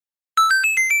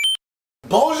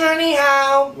Bonjour, ni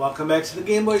hao. Welcome back to the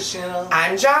Gaymeboyz channel.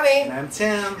 I'm Johnny. And I'm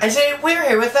Tim. And today we're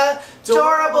here with the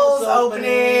Doorables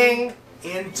opening.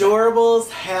 And Doorables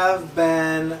have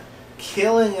been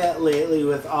killing it lately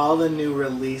with all the new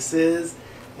releases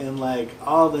and like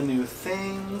all the new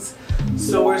things.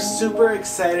 So we're super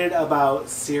excited about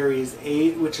Series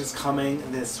 8, which is coming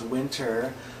this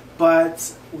winter.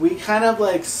 But we kind of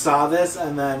like saw this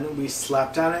and then we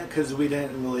slept on it because we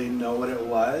didn't really know what it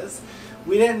was.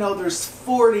 We didn't know there's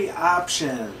 40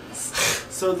 options.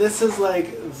 So this is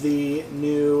like the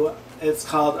new, it's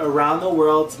called Around the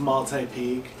World's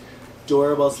Multi-Peak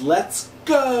Doorables Let's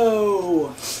Go!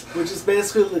 Which is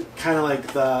basically kind of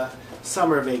like the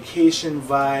summer vacation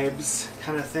vibes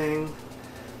kind of thing.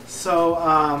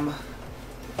 So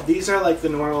these are like the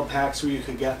normal packs where you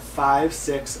could get 5,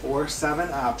 6, or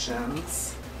 7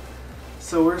 options.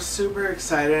 So we're super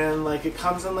excited, and like it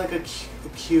comes in like a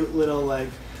cute little like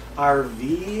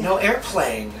RV. No,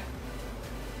 airplane.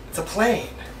 It's a plane.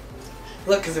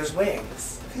 Look, because there's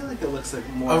wings. I feel like it looks like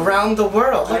more around the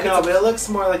world. I know, but it looks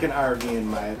more like an RV in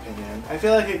my opinion. I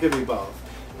feel like it could be both.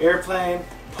 Airplane,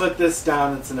 put this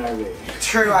down, it's an RV.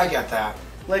 True, I get that.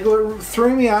 Like what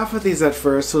threw me off with these at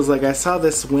first was like I saw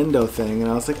this window thing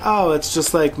and I was like, oh, it's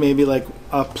just like maybe like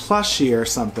a plushie or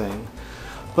something.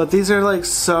 But these are like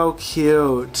so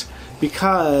cute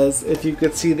because if you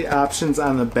could see the options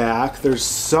on the back, there's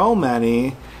so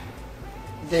many.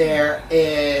 There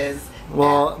is.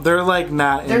 Well, they're like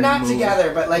not. They're not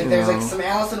together, but like there's like some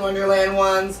Alice in Wonderland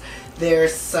ones.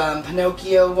 There's some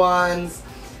Pinocchio ones.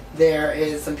 There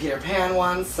is some Peter Pan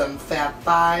ones, some Fab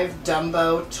Five,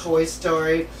 Dumbo, Toy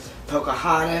Story,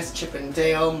 Pocahontas, Chip and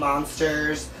Dale,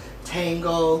 Monsters,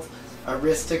 Tangled,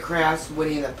 Aristocats,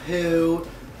 Winnie the Pooh,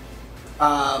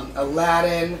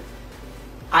 Aladdin.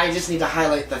 I just need to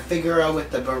highlight the Figaro with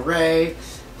the beret.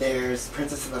 There's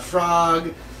Princess and the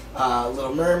Frog,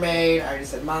 Little Mermaid, I already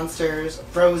said Monsters,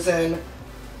 Frozen,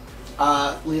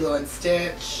 Lilo and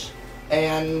Stitch,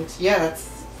 and yeah, that's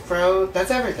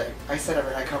everything. I said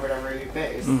everything. I covered every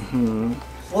base. Mm-hmm.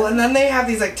 Well, and then they have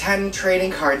these like 10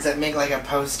 trading cards that make like a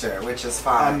poster, which is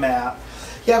fun. A map.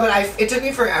 Yeah, but it took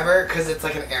me forever because it's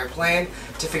like an airplane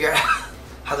to figure out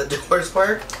how the doors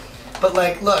work. But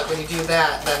like, look, when you do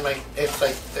that, then like it's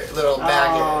like their little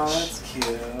baggage. Oh, that's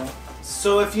cute.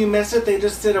 So if you missed it, they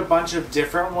just did a bunch of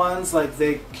different ones. Like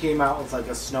they came out with like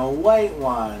a Snow White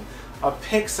one, a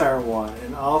Pixar one,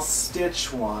 an All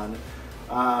Stitch one.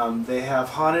 They have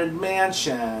Haunted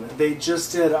Mansion. They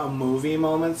just did a Movie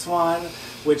Moments one,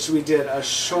 which we did a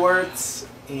shorts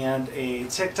and a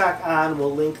TikTok on.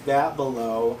 We'll link that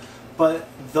below. But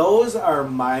those are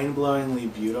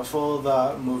mind-blowingly beautiful,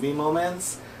 the Movie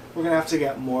Moments. We're going to have to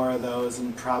get more of those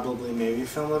and probably maybe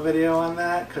film a video on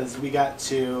that because we got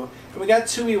 2. And we got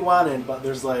 2 we wanted, but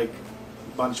there's like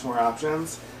a bunch more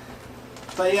options.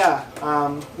 But yeah,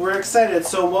 we're excited.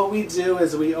 So what we do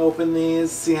is we open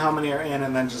these, see how many are in,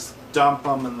 and then just dump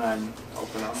them and then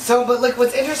open them. So, but like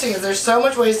what's interesting is there's so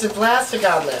much wasted plastic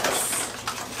on this.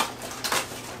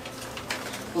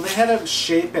 Well, they had to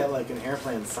shape it like an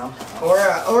airplane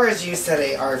somehow. Or as you said,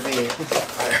 a RV.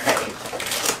 Alright.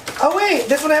 Oh wait,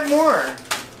 this one had more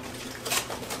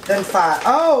than 5.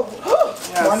 Oh!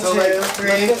 Yeah, 1, so 2, like,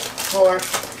 3, 4,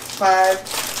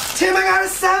 5. Tim, I got a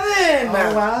 7!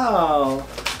 Oh wow!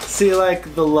 See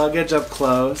like the luggage up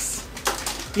close.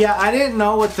 Yeah, I didn't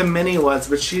know what the mini was,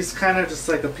 but she's kind of just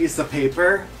like a piece of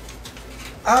paper.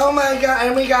 Oh my god,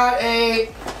 and we got a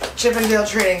Chip and Dale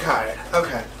trading card.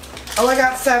 Okay. Oh, I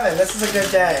got 7. This is a good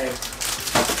day.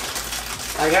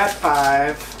 I got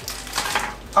 5.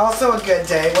 Also a good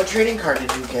day. What trading card did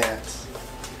you get?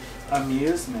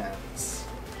 Amusements.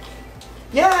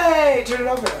 Yay! Turn it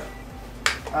over.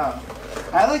 Oh.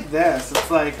 I like this. It's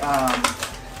like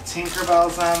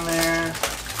Tinkerbell's on there.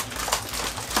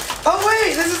 Oh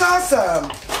wait, this is awesome!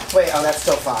 Wait, oh that's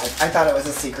still 5. I thought it was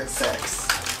a secret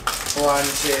 6. 1, 2,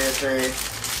 3.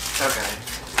 Okay.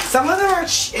 Some of them are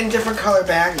in different color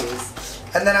baggies.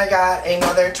 And then I got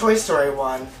another Toy Story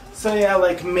one. So yeah,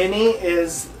 like Minnie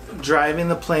is driving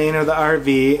the plane or the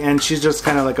RV, and she's just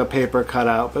kind of like a paper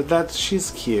cutout, but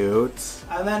she's cute.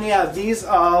 And then yeah, these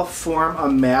all form a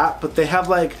map, but they have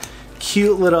like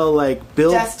cute little like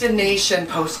destination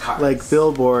postcards, like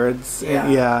billboards. Yeah.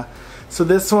 And, yeah. So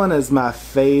this one is my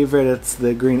favorite. It's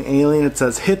the green alien. It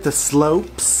says hit the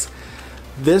slopes.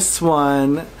 This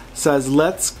one says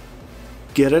let's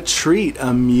get a treat,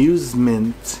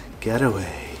 amusement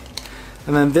getaway.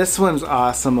 And then this one's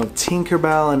awesome of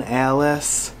Tinkerbell and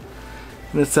Alice.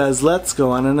 And it says, let's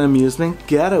go on an amusement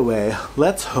getaway.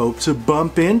 Let's hope to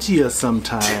bump into you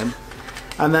sometime.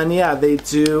 And then, yeah, they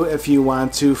do, if you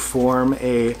want to form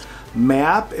a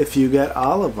map, if you get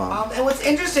all of them. And what's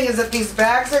interesting is that these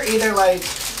bags are either like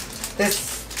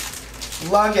this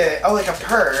luggage, like a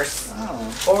purse,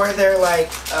 or they're like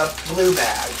a blue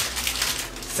bag.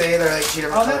 Say they're like 2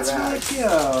 different that's bags. really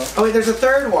cute. Oh wait, there's a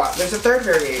third one. There's a third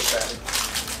variation.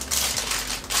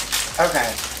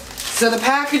 Okay. So the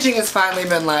packaging has finally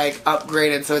been like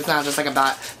upgraded, so it's not just like a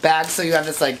bag. So you have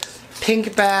this like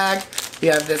pink bag,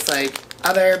 you have this like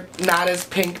other not as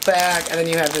pink bag, and then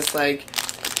you have this like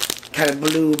kind of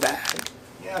blue bag.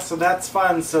 Yeah, so that's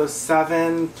fun. So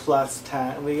 7 plus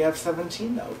 10. We have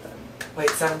 17 to open. Wait,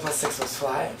 7 plus 6 was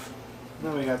 5?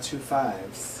 No, we got 2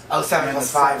 5s. Oh, 7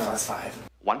 plus 5 plus 5.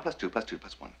 1 plus 2 plus 2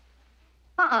 plus 1.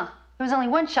 There was only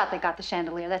one shot that got the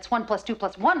chandelier. That's 1 plus 2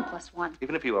 plus 1 plus 1.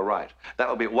 Even if you were right, that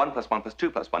would be 1 plus 1 plus 2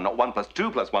 plus 1, not 1 plus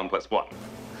 2 plus 1 plus 1.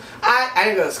 I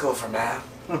didn't go to school for math.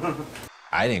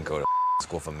 I didn't go to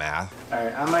school for math.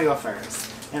 Alright, I'm gonna go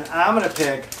first. And I'm gonna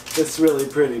pick this really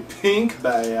pretty pink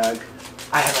bag.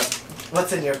 I have a...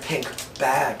 What's in your pink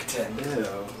bag, Tim?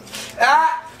 Ew.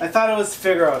 Ah! I thought it was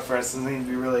Figaro at first, and you'd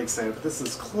be really excited, but this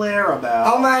is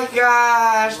Clarabelle. Oh my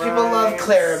gosh! People love Right.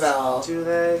 Clarabelle. Do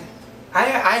they?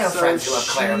 I know friends who love She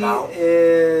Clarabelle.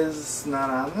 is not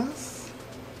on this?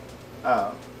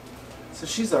 Oh. So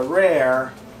she's a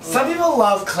rare. Some people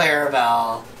love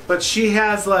Clarabelle. But she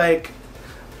has like,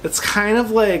 it's kind of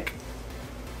like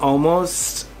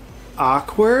almost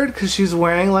awkward because she's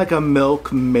wearing like a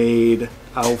milkmaid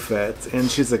outfit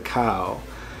and she's a cow.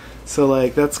 So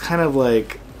like that's kind of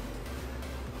like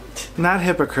not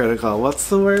hypocritical. What's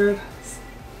the word?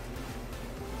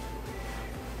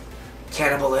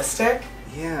 Cannibalistic?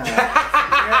 Yeah.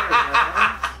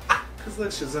 Because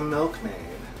look, she's a milkmaid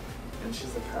and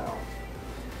she's a cow.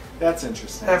 That's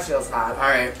interesting. That feels odd.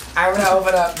 Alright, I'm gonna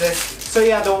open up this. So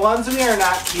yeah, the ones we are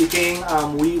not keeping,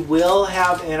 we will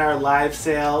have in our live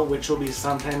sale, which will be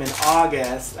sometime in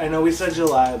August. I know we said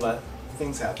July, but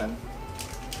things happen.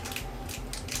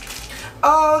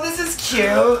 Oh, this is cute.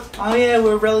 Oh yeah,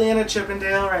 we're really in a Chip and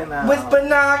Dale right now. With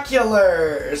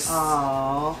binoculars.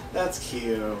 Aww, that's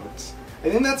cute. I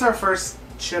think that's our first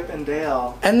Chip and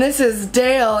Dale. And this is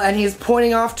Dale, and he's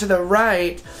pointing off to the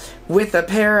right with a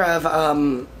pair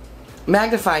of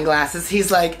magnifying glasses.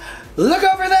 He's like, look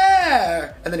over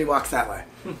there! And then he walks that way.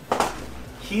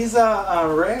 He's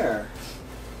a rare.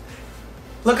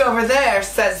 Look over there,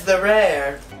 says the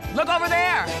rare. Look over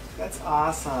there! That's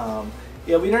awesome.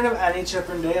 Yeah, we don't have any Chip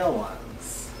and Dale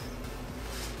ones.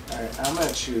 Alright, I'm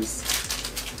gonna choose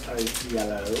a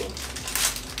yellow.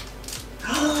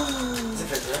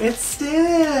 It's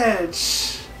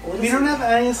Stitch! We don't have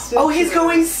any Stitch. Oh, he's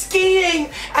going skiing!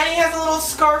 And he has a little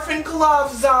scarf and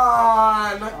gloves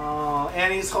on! Oh,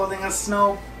 and he's holding a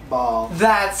snowball.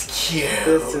 That's cute.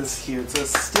 This is cute. So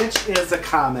Stitch is a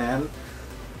common.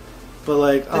 But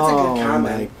like, That's a good oh comment.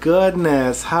 my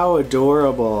goodness, how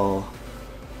adorable.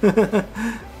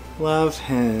 Love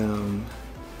him.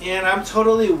 And I'm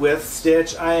totally with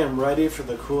Stitch. I am ready for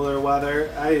the cooler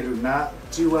weather. I do not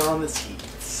do well in this heat.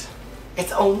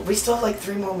 We still have like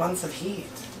 3 more months of heat.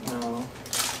 No.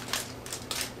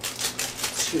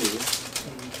 2.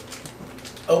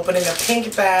 Opening a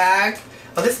pink bag.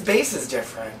 Oh, this base is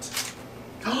different.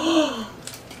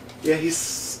 Yeah, he's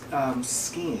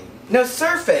skiing. No,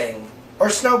 surfing. Or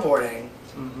snowboarding.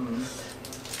 Mm-hmm.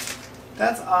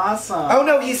 That's awesome. Oh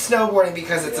no, he's snowboarding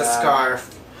because it's a Yeah.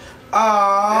 scarf.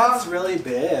 Aww. That's really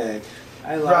big.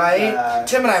 I love Right? that.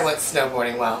 Tim and I went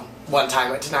snowboarding one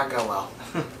time. It did not go well.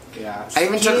 Yeah, I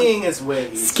even took- skiing is way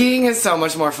easier. Skiing is so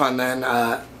much more fun than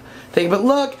thing. But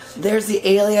look, there's the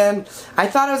alien. I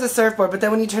thought it was a surfboard, but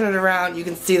then when you turn it around, you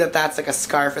can see that that's like a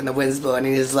scarf and the wind's blowing,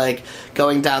 and he's like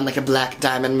going down like a black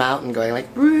diamond mountain, going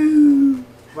like woo.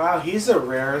 Wow, he's a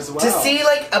rare as well. To see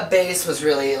like a base was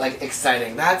really like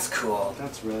exciting. That's cool.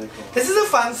 That's really cool. This is a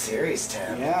fun series,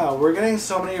 Tim. Yeah, we're getting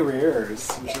so many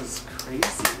rares, which is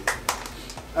crazy.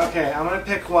 Okay, I'm gonna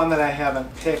pick one that I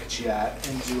haven't picked yet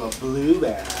and do a blue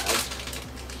bag.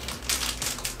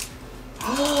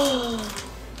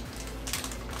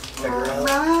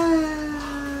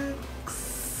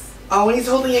 Oh, and he's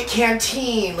holding a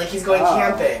canteen like he's going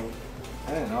camping.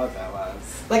 I didn't know what that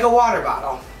was. Like a water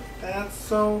bottle. That's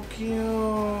so cute.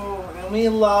 And we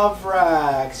love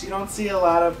Rex. You don't see a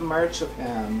lot of merch of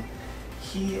him.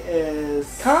 He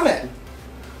is... Common.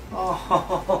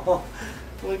 Oh,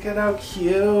 look at how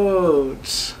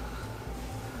cute.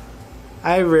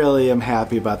 I really am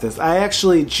happy about this. I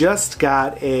actually just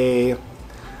got a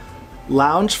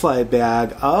Loungefly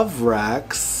bag of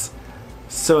Rex.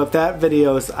 So if that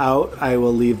video is out, I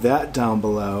will leave that down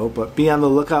below. But be on the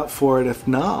lookout for it if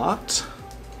not.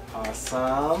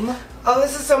 Awesome. Oh,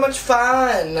 this is so much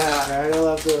fun. I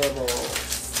love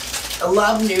Doorables. I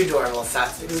love new Doorable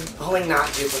sets because pulling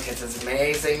not duplicates is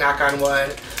amazing, knock on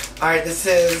wood. Alright, this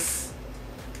is...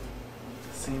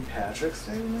 St. Patrick's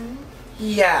Day Mini?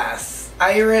 Yes.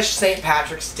 Irish St.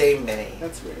 Patrick's Day Mini.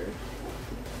 That's weird.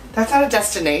 That's not a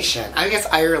destination. I guess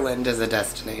Ireland is a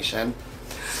destination.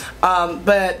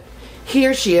 But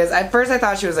here she is. At first I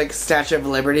thought she was like Statue of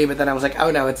Liberty, but then I was like,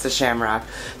 oh no, it's the Shamrock.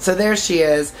 So there she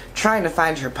is, trying to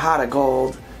find her pot of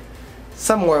gold.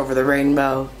 Somewhere over the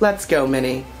rainbow. Let's go,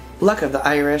 Minnie. Luck of the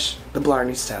Irish, the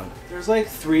Blarney Stone. There's like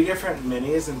 3 different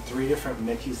Minis and 3 different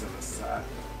Mickeys in this set.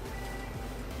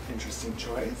 Interesting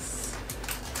choice.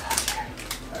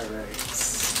 Alright.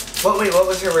 What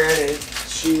was her rarity?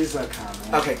 She's a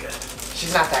common. Okay, good.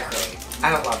 She's not that great.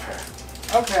 I don't love her.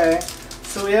 Okay.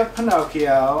 So we have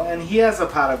Pinocchio, and he has a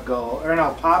pot of gold, or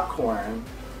no, popcorn.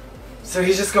 So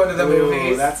he's just going to the Ooh,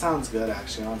 movies? That sounds good,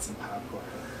 actually. I want some popcorn.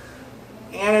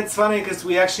 And it's funny because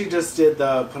we actually just did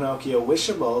the Pinocchio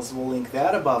Wishables. We'll link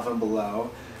that above and below.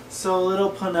 So little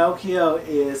Pinocchio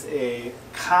is a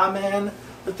common,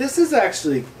 but this is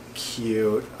actually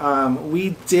cute.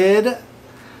 We did,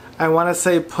 I want to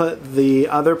say, put the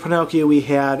other Pinocchio we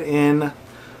had in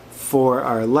for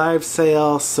our live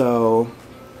sale, so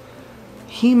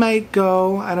he might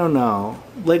go, I don't know.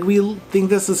 Like, we think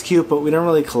this is cute, but we don't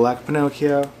really collect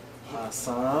Pinocchio.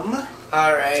 Awesome.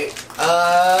 Alright.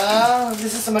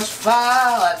 This is so much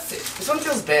fun. Let's see. This one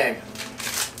feels big.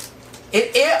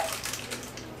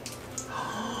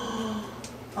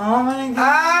 Oh my god.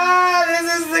 Ah,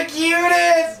 this is the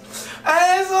cutest.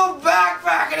 And his little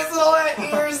backpack and his little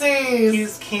earsies.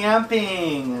 He's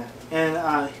camping.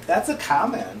 And that's a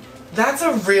common. That's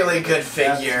a really good figure.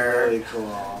 That's really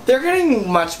cool. They're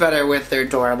getting much better with their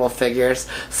adorable figures.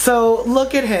 So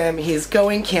look at him. He's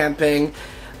going camping.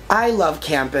 I love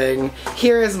camping.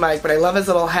 Here is Mike, but I love his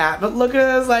little hat. But look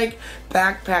at his like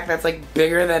backpack that's like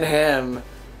bigger than him.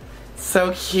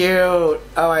 So cute.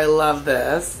 Oh, I love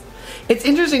this. It's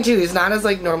interesting too. He's not as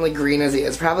like normally green as he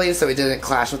is, probably so he didn't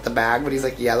clash with the bag. But he's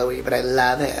like yellowy. But I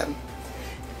love him.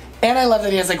 And I love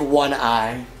that he has like one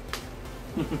eye.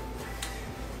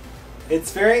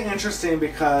 It's very interesting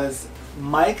because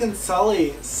Mike and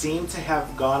Sully seem to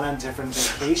have gone on different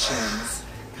vacations.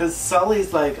 Because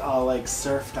Sully's like all like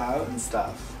surfed out and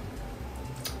stuff.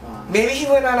 Maybe he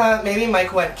went on a. Maybe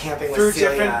Mike went camping through with Celia.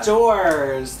 different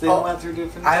doors. They went through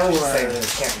different doors. I was just saying he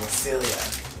was camping with Celia.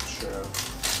 True.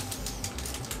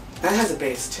 That has a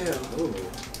base too. Ooh.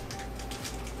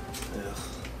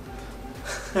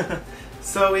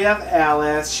 So we have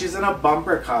Alice. She's in a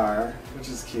bumper car, which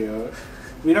is cute.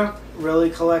 We don't really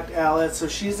collect Alice, so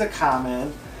she's a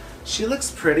common. She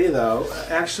looks pretty though.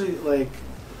 Actually, like,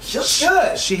 She looks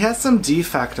good. she has some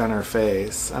defect on her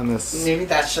face on this. Maybe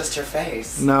that's just her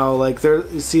face. No, like there.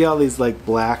 You see all these like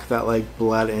black that like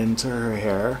bled into her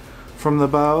hair from the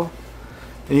bow,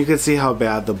 and you can see how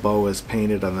bad the bow is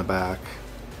painted on the back.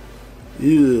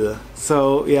 Ew.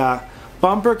 So yeah,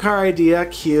 bumper car idea,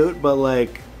 cute, but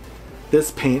like this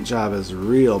paint job is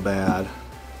real bad.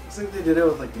 Looks like they did it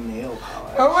with like nail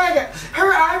polish. Oh my god,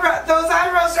 her eyebrows, those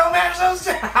eyebrows don't match those.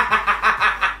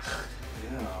 Yeah.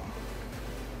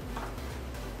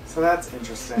 So that's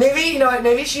interesting. Maybe, you know what,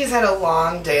 maybe she's had a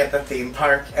long day at the theme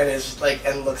park and is like,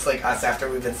 and looks like us after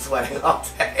we've been sweating all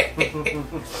day.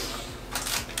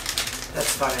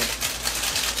 That's funny.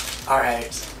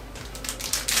 Alright.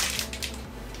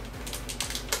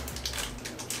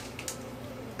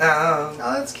 Oh,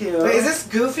 that's cute. Wait, is this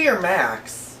Goofy or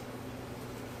Max?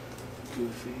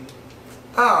 Goofy?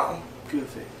 Oh.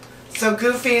 Goofy. So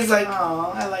Goofy's like...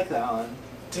 Oh, I like that one.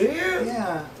 Do you?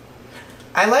 Yeah.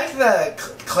 I like the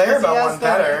Clarabelle one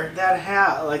better. That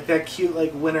hat, like that cute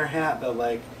like winter hat that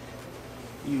like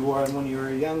you wore when you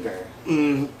were younger.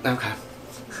 Okay.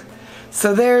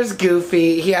 So there's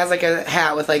Goofy. He has like a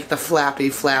hat with like the flappy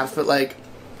flaps, but like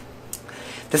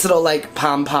this little like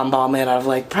pom-pom ball made out of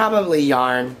like probably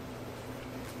yarn.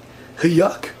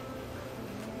 Yuck.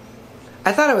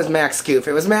 I thought it was Max Goof. If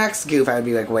it was Max Goof, I would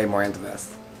be like way more into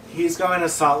this. He's going to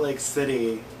Salt Lake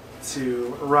City to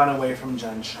run away from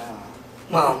Jen Shaw.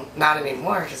 Well, not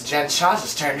anymore, because Jen Shaw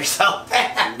just turned herself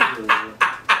in.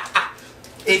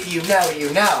 If you know,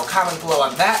 you know. Comment below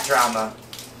on that drama.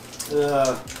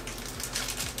 Ugh.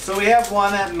 So we have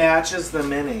one that matches the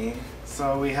mini.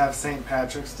 So we have St.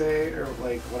 Patrick's Day, or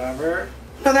like whatever.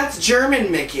 No, that's German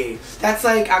Mickey. That's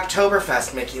like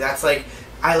Oktoberfest Mickey. That's like,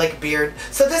 I like beard.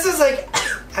 So this is like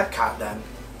Epcot then.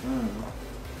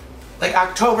 Like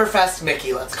Oktoberfest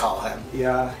Mickey, let's call him.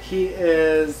 Yeah, he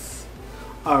is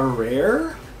a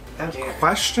rare? Oh dear.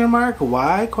 Question mark?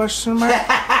 Why? Question mark?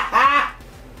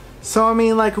 So, I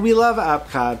mean, like, we love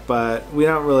Epcot, but we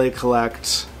don't really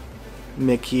collect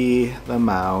Mickey the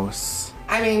Mouse.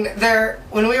 I mean,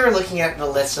 when we were looking at the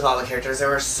list of all the characters, there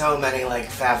were so many, like,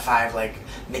 Fab Five, like,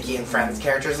 Mickey and Friends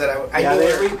characters that I knew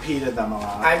they repeated them a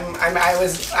lot. I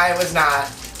was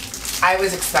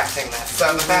expecting this,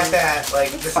 so the fact that,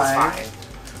 like, this is fine.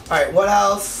 Alright, what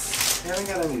else? I haven't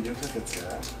got any duplicates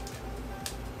yet.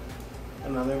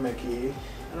 Another Mickey.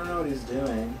 I don't know what he's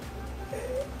doing.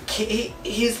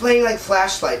 He's playing, like,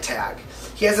 flashlight tag.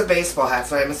 He has a baseball hat,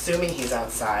 so I'm assuming he's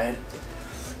outside.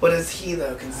 What is he,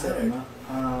 though, considered?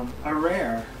 A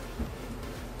rare.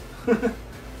 I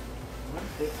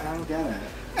don't get it.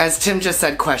 As Tim just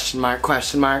said, question mark,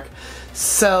 question mark.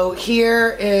 So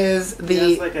here is the... He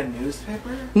has, like, a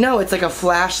newspaper? No, it's like a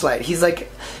flashlight. He's like...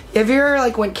 If you ever,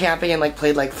 like, went camping and, like,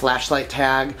 played, like, flashlight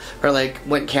tag, or, like,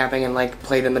 went camping and, like,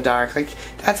 played in the dark, like,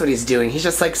 that's what he's doing. He's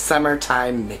just, like,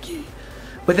 summertime Mickey.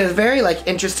 With a very, like,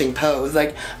 interesting pose.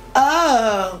 Like,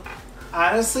 oh!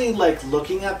 Honestly, like,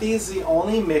 looking at these, the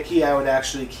only Mickey I would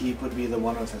actually keep would be the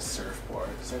one with a surfboard.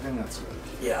 Because I think that's really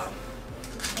cute. Yeah.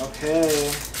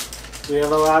 Okay. We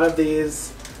have a lot of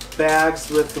these bags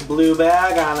with the blue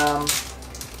bag on them.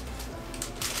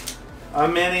 A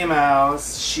Minnie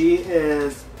Mouse. She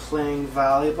is playing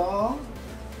volleyball.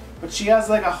 But she has,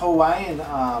 like, a Hawaiian,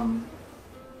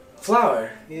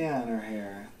 Flower. yeah, in her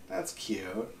hair. That's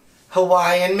cute.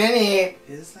 Hawaiian Minnie.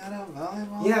 Is that a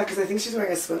volleyball? Yeah, because I think she's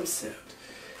wearing a swimsuit.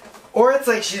 Or it's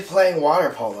like she's playing water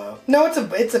polo. No, it's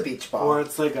a beach ball. Or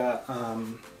it's like a,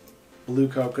 blue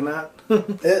coconut.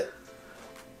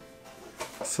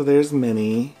 So there's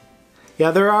Minnie.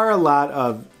 Yeah, there are a lot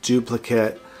of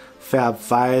duplicate Fab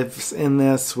Fives in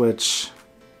this, which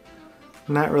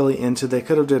I'm not really into. They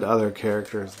could have did other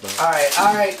characters, but...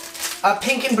 Alright. A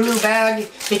pink and blue bag.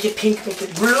 Make it pink, make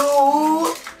it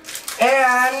blue.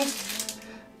 And...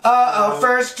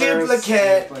 first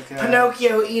duplicate.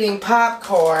 Pinocchio eating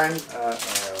popcorn.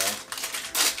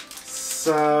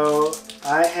 So,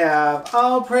 I have...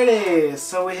 Oh, pretty!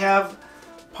 So we have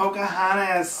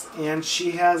Pocahontas, and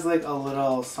she has, like, a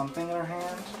little something in her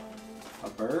hand. A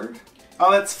bird?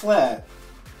 Oh, it's Flit.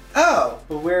 Oh.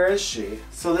 But where is she?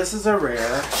 So this is a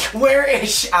rare. Where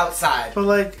is she? Outside. But,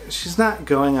 like, she's not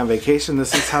going on vacation.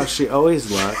 This is how she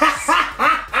always looks.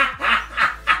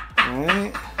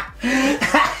 Right?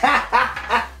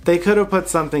 They could have put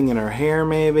something in her hair,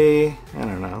 maybe. I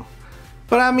don't know.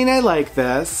 But, I mean, I like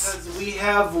this. Because we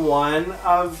have one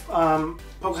of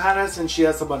Pocahontas, and she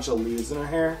has a bunch of leaves in her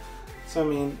hair. So, I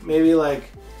mean, maybe,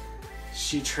 like,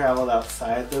 she traveled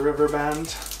outside the river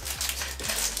bend.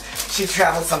 She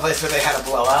traveled someplace where they had a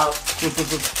blowout.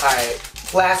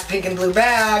 Alright. Last pink and blue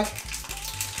bag.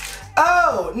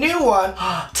 Oh, new one.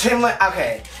 Tim,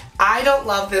 okay. I don't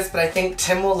love this, but I think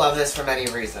Tim will love this for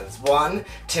many reasons. One,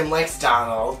 Tim likes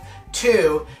Donald.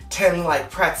 Two, Tim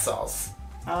likes pretzels.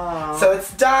 Oh. So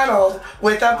it's Donald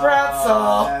with a pretzel.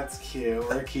 Oh, that's cute.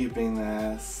 We're keeping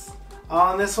this.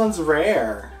 Oh, and this one's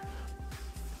rare.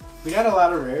 We got a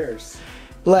lot of rares.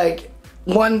 Like,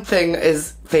 one thing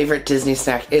is favorite Disney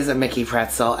snack is a Mickey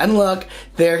pretzel. And look,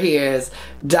 there he is.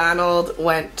 Donald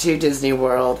went to Disney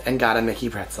World and got a Mickey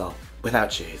pretzel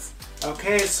without cheese.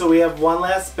 Okay, so we have one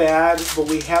last bag, but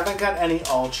we haven't got any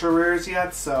ultra rares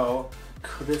yet, so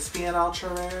could this be an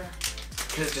ultra rare?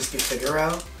 Could it just be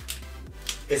Figaro?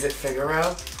 Is it Figaro?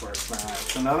 Of course not.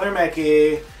 It's another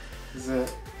Mickey. Is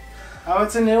it? Oh,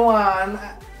 it's a new one.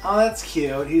 Oh, that's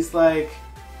cute. He's like,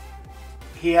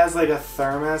 he has like a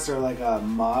thermos or like a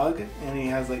mug, and he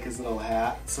has like his little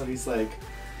hat, so he's like...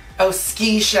 Oh,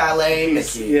 ski chalet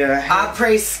Mickey. Yeah.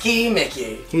 Après ski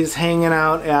Mickey. He's hanging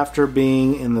out after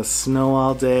being in the snow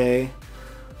all day.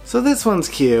 So this one's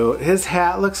cute. His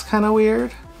hat looks kind of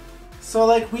weird. So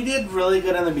like we did really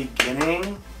good in the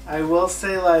beginning. I will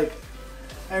say like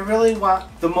I really want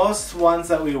the most ones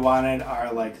that we wanted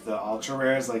are like the ultra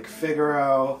rares like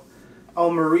Figaro.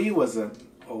 Oh, Marie wasn't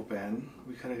open.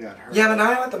 We could have got her. Yeah, but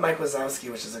now I want the Mike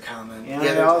Wazowski, which is a common. And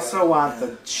I also want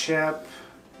the Chip.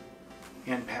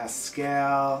 And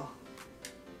Pascal,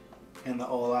 and the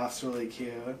Olaf's really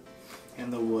cute,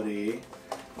 and the Woody.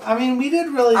 I mean, we did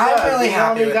really good. I'm really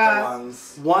happy with got the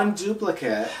ones. One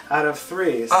duplicate out of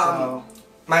 3, so...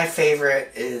 My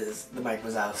favorite is the Mike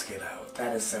Wazowski, though.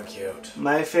 That is so cute.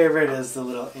 My favorite is the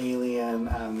little alien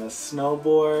on the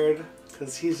snowboard,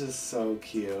 because he's just so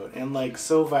cute, and like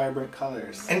so vibrant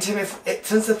colors. And Tim,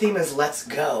 since the theme is let's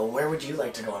go, where would you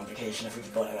like to go on vacation if we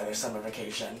could go on another summer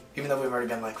vacation? Even though we've already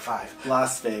been like 5.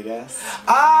 Las Vegas.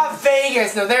 Ah,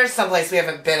 Vegas! No, there's someplace we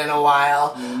haven't been in a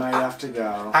while. We might have to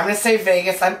go. I'm gonna say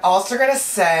Vegas. I'm also gonna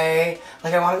say,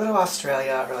 like, I wanna go to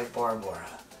Australia or like Bora Bora.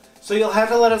 So you'll have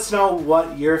to let us know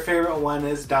what your favorite one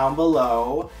is down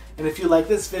below. And if you like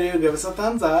this video, give us a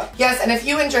thumbs up. Yes, and if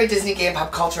you enjoy Disney game,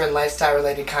 pop culture, and lifestyle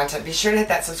related content, be sure to hit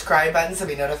that subscribe button so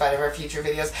be notified of our future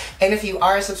videos. And if you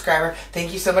are a subscriber,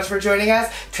 thank you so much for joining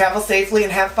us. Travel safely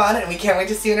and have fun, and we can't wait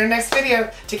to see you in our next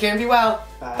video. Take care and be well.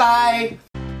 Bye. Bye.